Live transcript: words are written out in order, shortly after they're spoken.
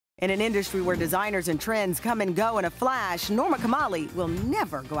In an industry where designers and trends come and go in a flash, Norma Kamali will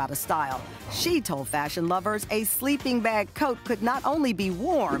never go out of style. She told fashion lovers a sleeping bag coat could not only be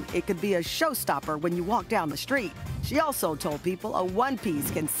warm, it could be a showstopper when you walk down the street. She also told people a one-piece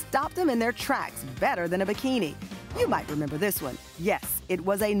can stop them in their tracks better than a bikini. You might remember this one. Yes, it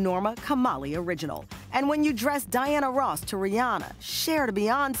was a Norma Kamali original. And when you dress Diana Ross to Rihanna, Cher to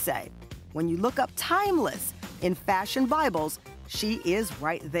Beyoncé, when you look up timeless in fashion Bibles, she is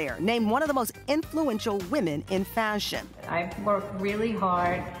right there. Named one of the most influential women in fashion. I've worked really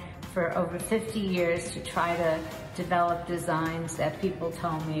hard for over 50 years to try to develop designs that people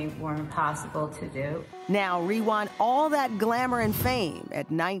told me were impossible to do. Now, rewind all that glamour and fame. At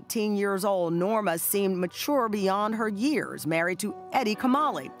 19 years old, Norma seemed mature beyond her years, married to Eddie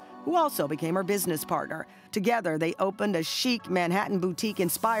Kamali, who also became her business partner. Together, they opened a chic Manhattan boutique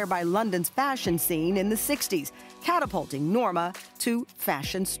inspired by London's fashion scene in the 60s, catapulting Norma to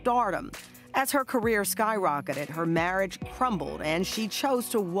fashion stardom. As her career skyrocketed, her marriage crumbled, and she chose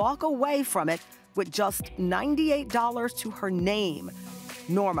to walk away from it with just $98 to her name.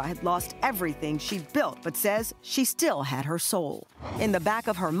 Norma had lost everything she'd built, but says she still had her soul. In the back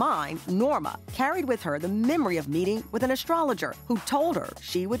of her mind, Norma carried with her the memory of meeting with an astrologer who told her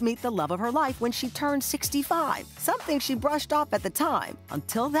she would meet the love of her life when she turned 65, something she brushed off at the time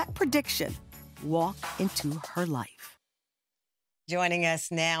until that prediction walked into her life. Joining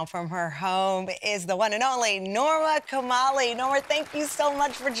us now from her home is the one and only Norma Kamali. Norma, thank you so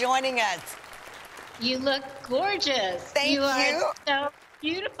much for joining us. You look gorgeous. Thank you. Are so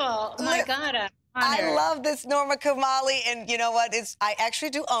beautiful. Oh my God, I'm honored. I love this Norma Kamali, and you know what? I actually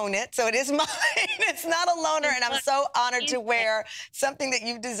do own it, so it is mine. It's not a loaner, and I'm so honored to wear something that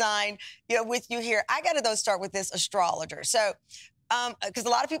you've designed, with you here. I got to start with this astrologer. So, because a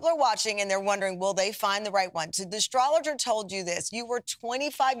lot of people are watching and they're wondering, will they find the right one? So the astrologer told you this. You were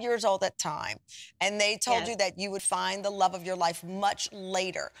 25 years old at the time, and they told you that you would find the love of your life much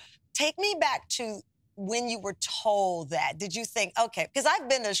later. Take me back to when you were told that. Did you think, okay, because I've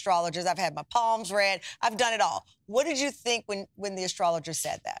been to astrologers, I've had my palms read, I've done it all. What did you think when the astrologer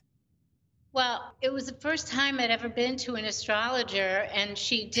said that? Well, it was the first time I'd ever been to an astrologer, and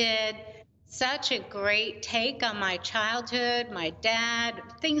she did such a great take on my childhood, my dad,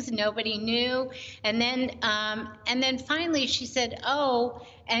 things nobody knew. And then finally she said, oh,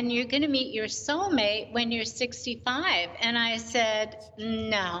 and you're going to meet your soulmate when you're 65. And I said,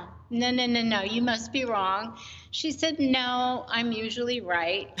 no, you must be wrong. She said, no, I'm usually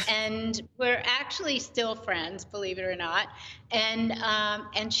right. And we're actually still friends, believe it or not.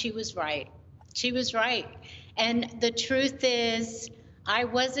 And she was right. She was right. And the truth is, I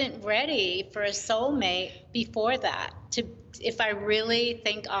wasn't ready for a soulmate before that, if I really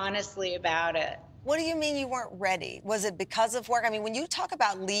think honestly about it. What do you mean you weren't ready? Was it because of work? I mean, when you talk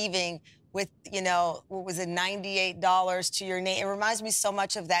about leaving with, what was it, $98 to your name, it reminds me so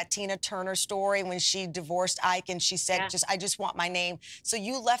much of that Tina Turner story when she divorced Ike and she said, I just want my name. So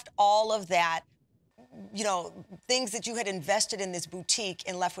you left all of that, things that you had invested in this boutique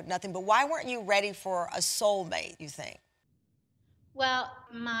and left with nothing. But why weren't you ready for a soulmate, you think? Well,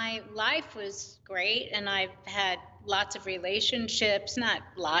 my life was great, and I've had lots of relationships, not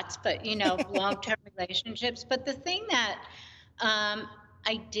lots, but, long-term relationships. But the thing that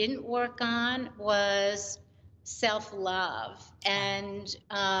I didn't work on was self-love. And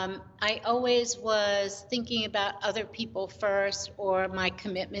I always was thinking about other people first, or my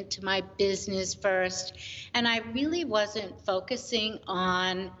commitment to my business first. And I really wasn't focusing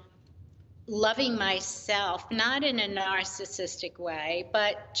on loving myself, not in a narcissistic way,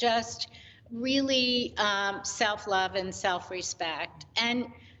 but just really self-love and self-respect. And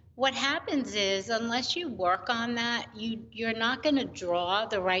what happens is, unless you work on that, you're not going to draw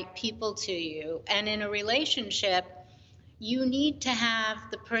the right people to you. And in a relationship, you need to have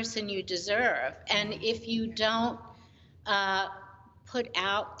the person you deserve. And if you don't put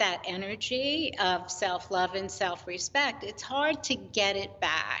out that energy of self-love and self-respect, it's hard to get it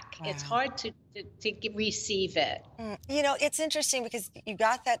back. Wow. It's hard to receive it. It's interesting because you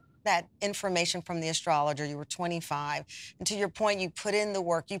got that information from the astrologer. You were 25. And to your point, you put in the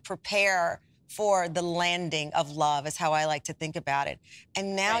work, you prepare for the landing of love, is how I like to think about it.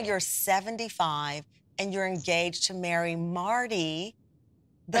 And now you're 75 and you're engaged to marry Marty,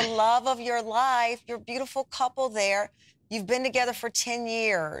 the love of your life, your beautiful couple there. You've been together for 10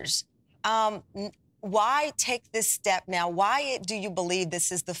 years. Why take this step now? Why do you believe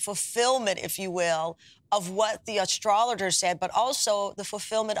this is the fulfillment, if you will, of what the astrologer said, but also the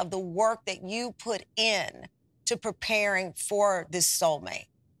fulfillment of the work that you put in to preparing for this soulmate?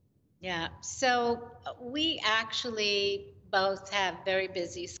 Yeah, so we actually both have very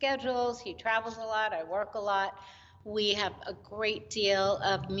busy schedules. He travels a lot, I work a lot. We have a great deal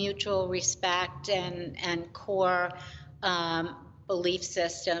of mutual respect and core belief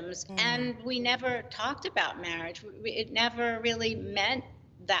systems. And we never talked about marriage. It never really meant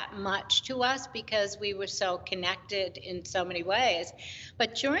that much to us because we were so connected in so many ways.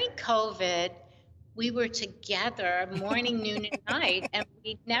 But during COVID, we were together morning, noon, and night, and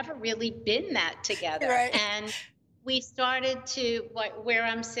we'd never really been that together. Right. And we started to, where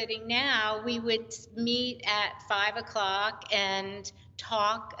I'm sitting now, we would meet at 5 o'clock and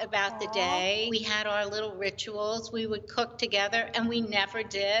talk about the day. We had our little rituals. We would cook together, and we never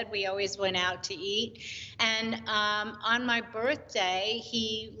did. We always went out to eat. And on my birthday,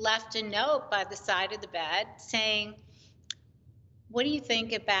 he left a note by the side of the bed saying, "What do you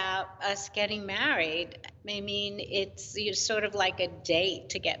think about us getting married?" I mean, it's sort of like a date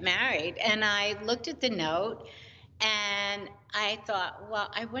to get married. And I looked at the note and I thought, well,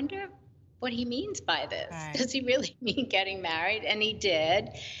 I wonder what he means by this. Right. Does he really mean getting married? And he did.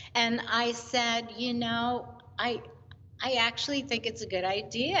 And I said, I actually think it's a good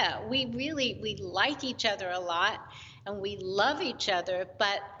idea. We like each other a lot and we love each other,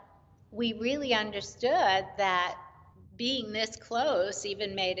 but we really understood that being this close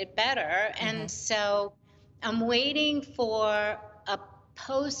even made it better. And so I'm waiting for a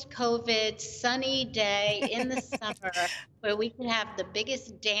post-COVID sunny day in the summer where we can have the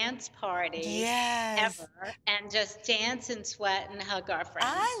biggest dance party ever and just dance and sweat and hug our friends.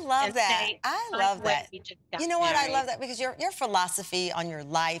 I love that. I love that. You know what? Married. I love that because your philosophy on your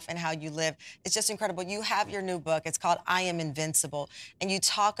life and how you live is just incredible. You have your new book. It's called I Am Invincible. And you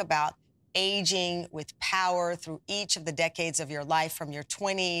talk about aging with power through each of the decades of your life, from your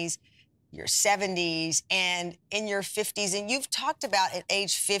 20s, your 70s, and in your 50s. And you've talked about at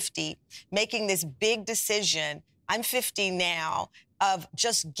age 50, making this big decision. I'm 50 now, of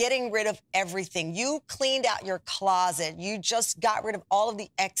just getting rid of everything. You cleaned out your closet. You just got rid of all of the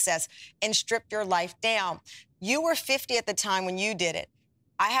excess and stripped your life down. You were 50 at the time when you did it.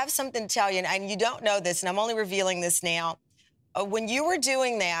 I have something to tell you, and you don't know this, and I'm only revealing this now. When you were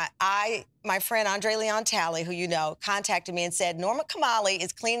doing that, my friend Andre Leon Talley, who you know, contacted me and said, Norma Kamali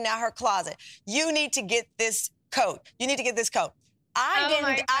is cleaning out her closet. You need to get this coat. You need to get this coat.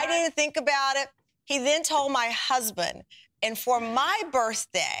 I didn't think about it. He then told my husband. And for my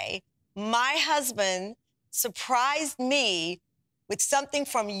birthday, my husband surprised me with something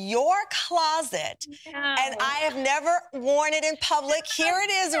from your closet. And I have never worn it in public. Here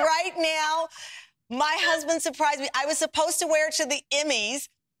it is right now. My husband surprised me. I was supposed to wear it to the Emmys.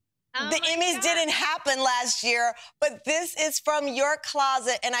 The Emmys didn't happen last year, but this is from your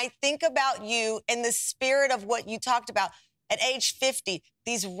closet. And I think about you in the spirit of what you talked about at age 50,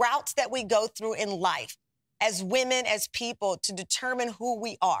 these routes that we go through in life as women, as people, to determine who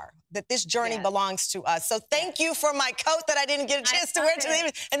we are, that this journey belongs to us. So thank you for my coat that I didn't get a chance to wear to the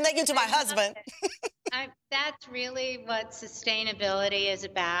Emmys, and thank you to my husband. That's really what sustainability is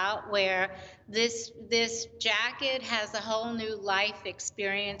about, where this jacket has a whole new life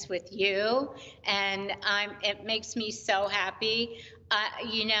experience with you, and it makes me so happy.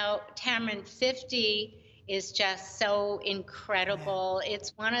 Tamron, 50 is just so incredible. Yeah.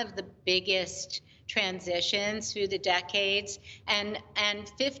 It's one of the biggest transitions through the decades, and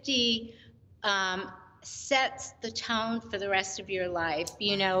 50 sets the tone for the rest of your life.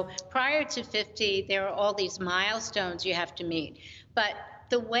 Prior to 50, there are all these milestones you have to meet, but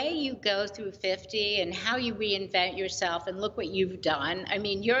the way you go through 50 and how you reinvent yourself, and look what you've done. I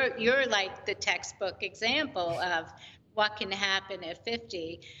mean, you're like the textbook example of what can happen at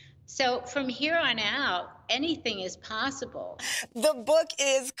 50. So from here on out, anything is possible. The book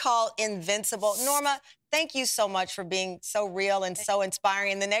is called Invincible. Norma, thank you so much for being so real and so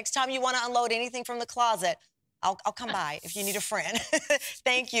inspiring. And the next time you want to unload anything from the closet, I'll come by if you need a friend.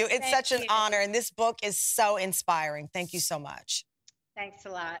 Thank you. It's such an honor. And this book is so inspiring. Thank you so much. Thanks a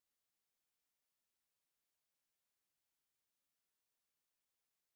lot.